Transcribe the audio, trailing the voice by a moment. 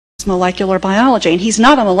It's molecular biology. And he's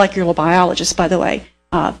not a molecular biologist, by the way.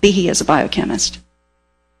 Behe is a biochemist.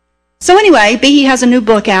 So anyway, Behe has a new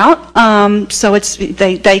book out. So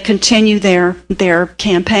they continue their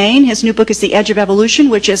campaign. His new book is The Edge of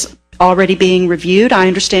Evolution, which is already being reviewed. I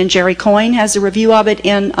understand Jerry Coyne has a review of it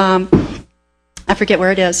in, I forget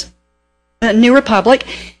where it is, New Republic.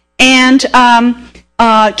 And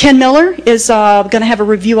Ken Miller is going to have a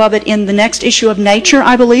review of it in the next issue of Nature,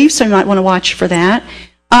 I believe, so you might want to watch for that.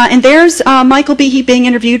 And there's Michael Behe being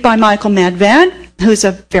interviewed by Michael Medved, who's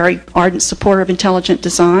a very ardent supporter of intelligent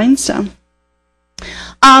design. So,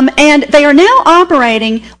 and they are now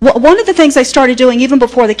operating. One of the things they started doing even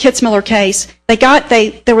before the Kitzmiller case,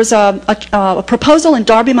 there was a proposal in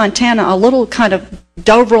Darby, Montana, a little kind of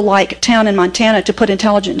Dover-like town in Montana, to put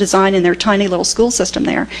intelligent design in their tiny little school system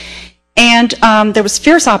there. And there was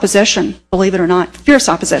fierce opposition, believe it or not, fierce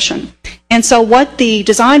opposition. And so what the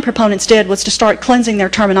design proponents did was to start cleansing their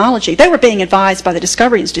terminology. They were being advised by the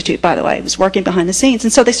Discovery Institute, by the way. It was working behind the scenes.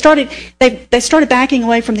 And so they started backing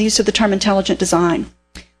away from the use of the term intelligent design.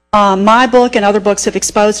 My book and other books have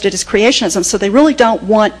exposed it as creationism, so they really don't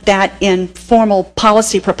want that in formal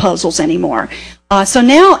policy proposals anymore. So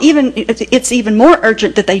now it's even more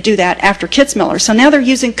urgent that they do that after Kitzmiller. So now they're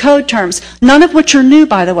using code terms, none of which are new,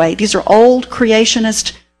 by the way. These are old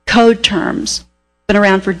creationist code terms, been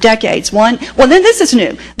around for decades. Well, then this is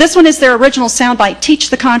new. This one is their original soundbite, Teach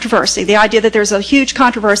the Controversy, the idea that there's a huge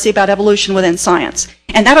controversy about evolution within science.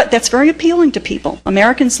 And that's very appealing to people.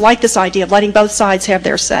 Americans like this idea of letting both sides have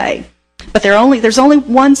their say. But there's only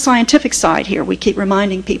one scientific side here, we keep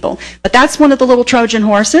reminding people. But that's one of the little Trojan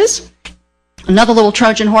horses. Another little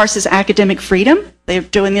Trojan horse is academic freedom. They're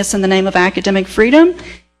doing this in the name of academic freedom.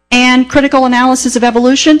 And critical analysis of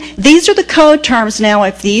evolution. These are the code terms now.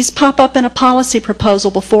 If these pop up in a policy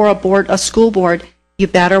proposal before a school board, you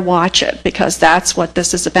better watch it, because that's what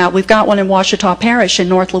this is about. We've got one in Ouachita Parish in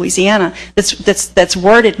North Louisiana that's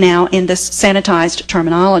worded now in this sanitized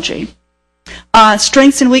terminology.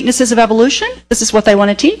 Strengths and weaknesses of evolution. This is what they want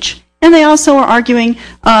to teach. And they also are arguing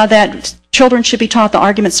that children should be taught the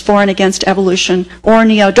arguments for and against evolution or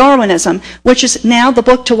neo-Darwinism, which is now the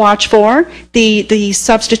book to watch for. The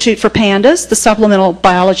substitute for pandas, the supplemental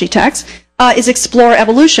biology text, is Explore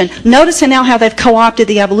Evolution. Notice now how they've co-opted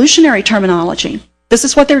the evolutionary terminology. This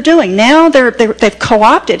is what they're doing. Now they've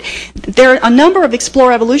co-opted. There are a number of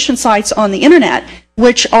Explore Evolution sites on the internet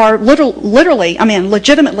which are literally,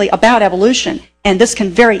 legitimately about evolution, and this can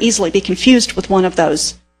very easily be confused with one of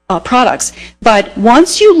those products. But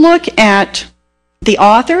once you look at the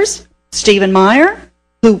authors, Stephen Meyer,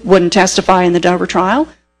 who wouldn't testify in the Dover trial,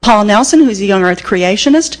 Paul Nelson, who's a young earth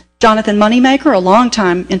creationist, Jonathan Moneymaker, a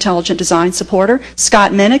longtime intelligent design supporter,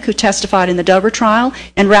 Scott Minnick, who testified in the Dover trial,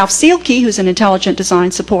 and Ralph Seelke, who's an intelligent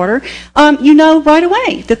design supporter, you know right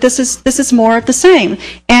away that this is more of the same.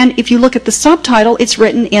 And if you look at the subtitle, it's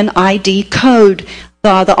written in ID code,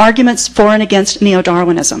 the arguments for and against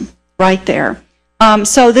neo-Darwinism, right there.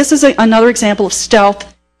 So this is another example of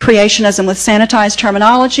stealth creationism with sanitized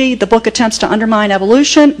terminology. The book attempts to undermine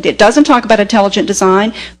evolution. It doesn't talk about intelligent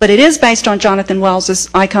design, but it is based on Jonathan Wells's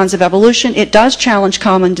Icons of Evolution. It does challenge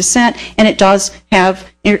common descent, and it does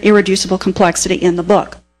have irreducible complexity in the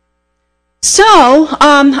book. So,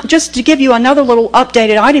 just to give you another little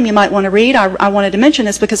updated item you might want to read, I wanted to mention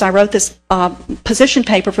this because I wrote this position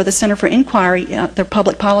paper for the Center for Inquiry, their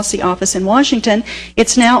public policy office in Washington.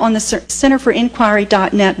 It's now on the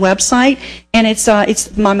centerforinquiry.net website, and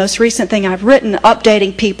it's my most recent thing I've written,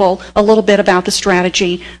 updating people a little bit about the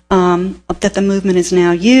strategy that the movement is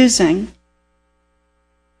now using.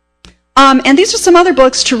 And these are some other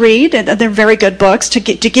books to read. They're very good books to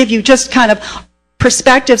give you just kind of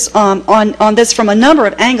perspectives on this from a number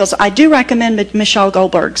of angles. I do recommend Michelle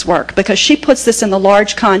Goldberg's work because she puts this in the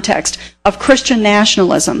large context of Christian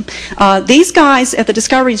nationalism. These guys at the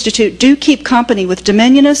Discovery Institute do keep company with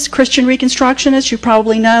Dominionists, Christian Reconstructionists, you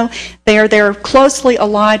probably know. They're closely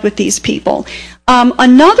allied with these people.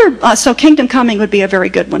 So Kingdom Coming would be a very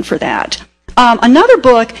good one for that. Another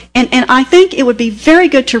book, and I think it would be very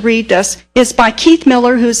good to read this, is by Keith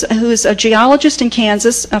Miller, who's a geologist in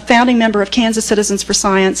Kansas, a founding member of Kansas Citizens for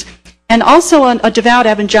Science, and also a devout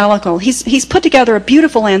evangelical. He's put together a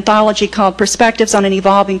beautiful anthology called Perspectives on an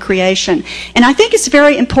Evolving Creation. And I think it's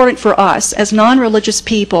very important for us as non-religious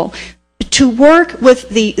people to work with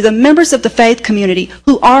the members of the faith community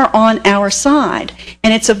who are on our side.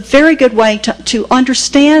 And it's a very good way to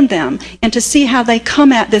understand them and to see how they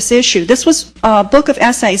come at this issue. This was a book of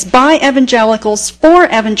essays by evangelicals for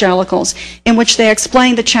evangelicals in which they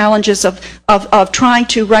explain the challenges of trying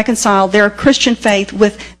to reconcile their Christian faith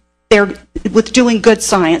with with doing good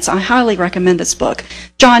science. I highly recommend this book.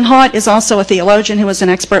 John Haught is also a theologian who is an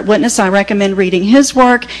expert witness. I recommend reading his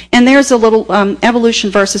work. And there's a little Evolution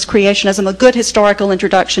versus Creationism, a good historical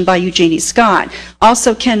introduction by Eugenie Scott.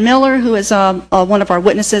 Also, Ken Miller, who is one of our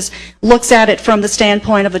witnesses, looks at it from the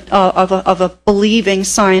standpoint of a believing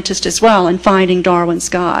scientist as well in Finding Darwin's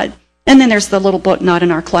God. And then there's the little book, Not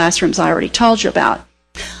in Our Classrooms, I already told you about.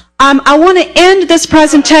 I want to end this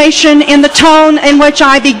presentation in the tone in which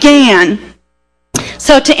I began.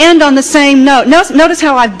 So to end on the same note, notice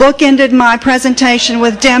how I bookended my presentation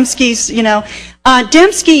with Dembski's,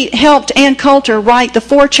 Dembski helped Ann Coulter write the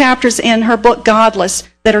 4 chapters in her book Godless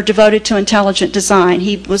that are devoted to intelligent design.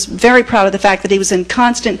 He was very proud of the fact that he was in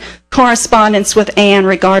constant correspondence with Ann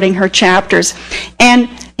regarding her chapters. And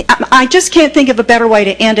I just can't think of a better way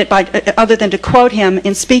to end it other than to quote him.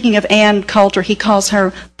 In speaking of Ann Coulter, he calls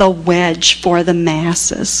her the wedge for the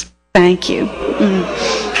masses. Thank you.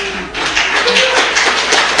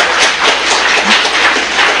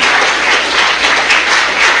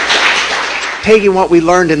 Taking what we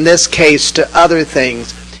learned in this case to other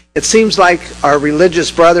things, it seems like our religious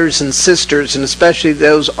brothers and sisters, and especially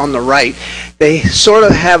those on the right, they sort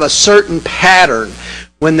of have a certain pattern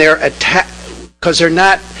when they're attacked, because they're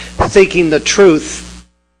not thinking the truth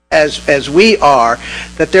as we are,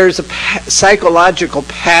 that there's a psychological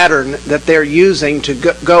pattern that they're using to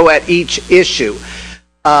go at each issue.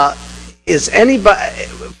 Is anybody,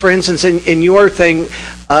 for instance, in your thing,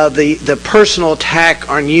 the personal attack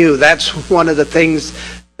on you, that's one of the things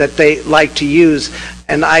that they like to use,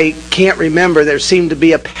 and I can't remember, there seemed to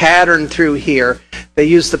be a pattern through here. They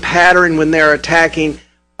use the pattern when they're attacking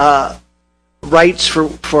rights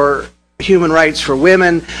for human rights for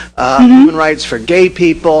women, human rights for gay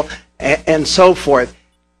people, and so forth.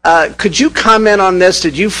 Could you comment on this?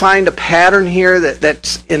 Did you find a pattern here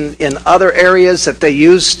that's in other areas that they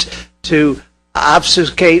used to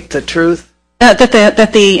obfuscate the truth? That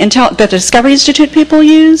the Discovery Institute people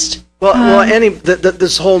used?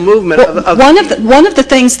 This whole movement of one of the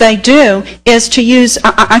things they do is to use.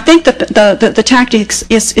 I think that the tactic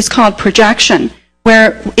is called projection,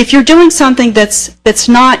 where if you're doing something that's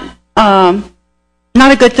not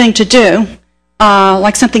a good thing to do,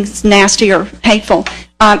 like something nasty or hateful,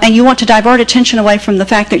 and you want to divert attention away from the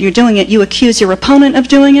fact that you're doing it, you accuse your opponent of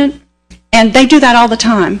doing it, and they do that all the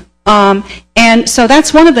time. And so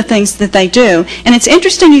that's one of the things that they do. And it's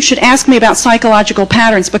interesting you should ask me about psychological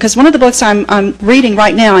patterns, because one of the books I'm reading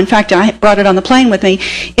right now, in fact, I brought it on the plane with me,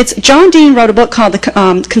 John Dean wrote a book called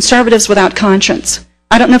The Conservatives Without Conscience.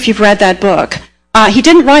 I don't know if you've read that book. He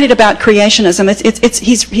didn't write it about creationism.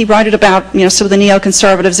 He wrote it about some of the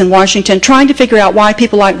neoconservatives in Washington, trying to figure out why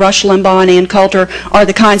people like Rush Limbaugh and Ann Coulter are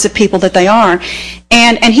the kinds of people that they are.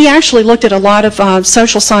 And he actually looked at a lot of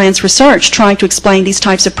social science research trying to explain these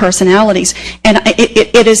types of personalities. And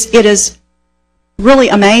it is really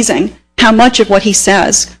amazing how much of what he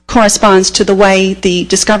says corresponds to the way the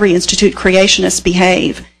Discovery Institute creationists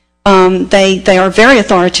behave. They are very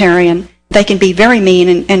authoritarian. They can be very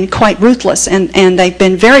mean and quite ruthless, and they've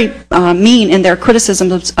been very mean in their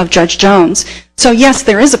criticism of Judge Jones. So yes,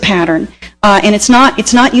 there is a pattern, and it's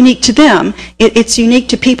not unique to them. It's unique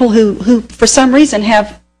to people who for some reason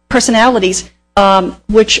have personalities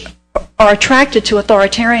which are attracted to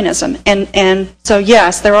authoritarianism, and so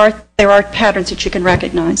yes, there are patterns that you can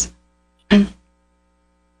recognize.